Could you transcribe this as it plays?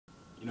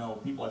you know,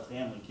 people have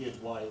family, kids,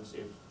 wives,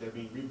 if they're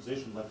being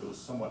repositioned like it was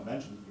somewhat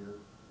mentioned here.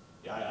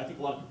 Yeah, I think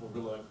a lot of people would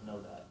really like to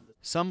know that.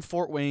 Some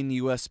Fort Wayne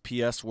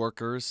USPS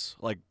workers,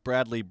 like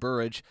Bradley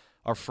Burridge,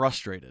 are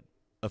frustrated.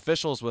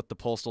 Officials with the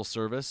Postal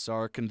Service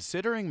are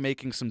considering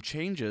making some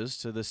changes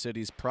to the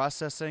city's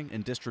processing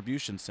and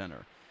distribution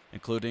center,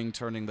 including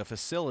turning the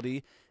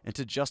facility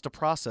into just a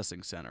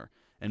processing center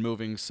and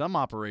moving some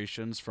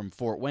operations from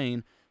Fort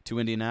Wayne to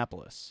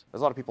Indianapolis.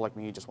 There's a lot of people like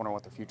me just wondering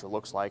what the future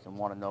looks like and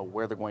want to know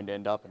where they're going to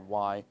end up and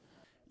why.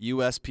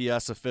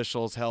 USPS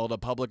officials held a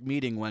public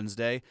meeting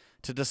Wednesday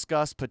to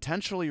discuss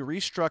potentially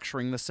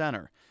restructuring the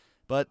center,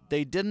 but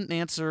they didn't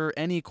answer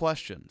any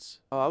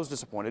questions. I was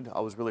disappointed. I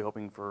was really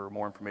hoping for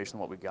more information than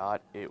what we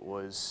got. It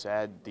was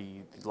sad,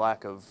 the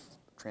lack of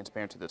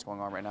transparency that's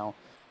going on right now.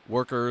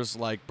 Workers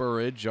like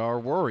Burridge are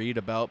worried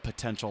about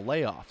potential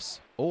layoffs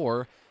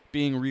or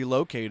being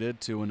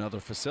relocated to another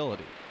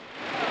facility.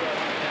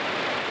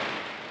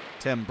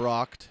 Tim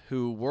Brocht,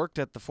 who worked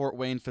at the Fort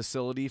Wayne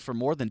facility for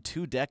more than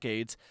 2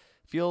 decades,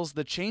 feels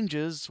the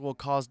changes will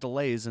cause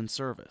delays in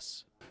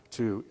service.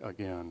 To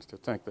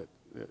think that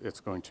it's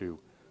going to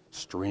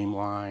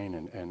streamline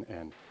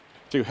and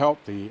to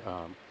help the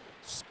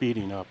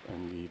speeding up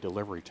and the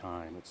delivery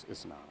time,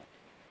 it's not.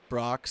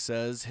 Brock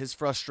says his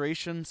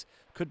frustrations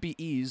could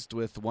be eased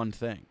with one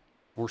thing.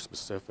 More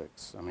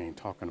specifics. I mean,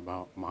 talking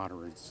about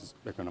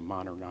they're going to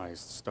modernize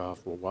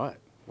stuff. Well, what?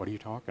 What are you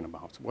talking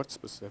about? What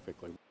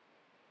specifically?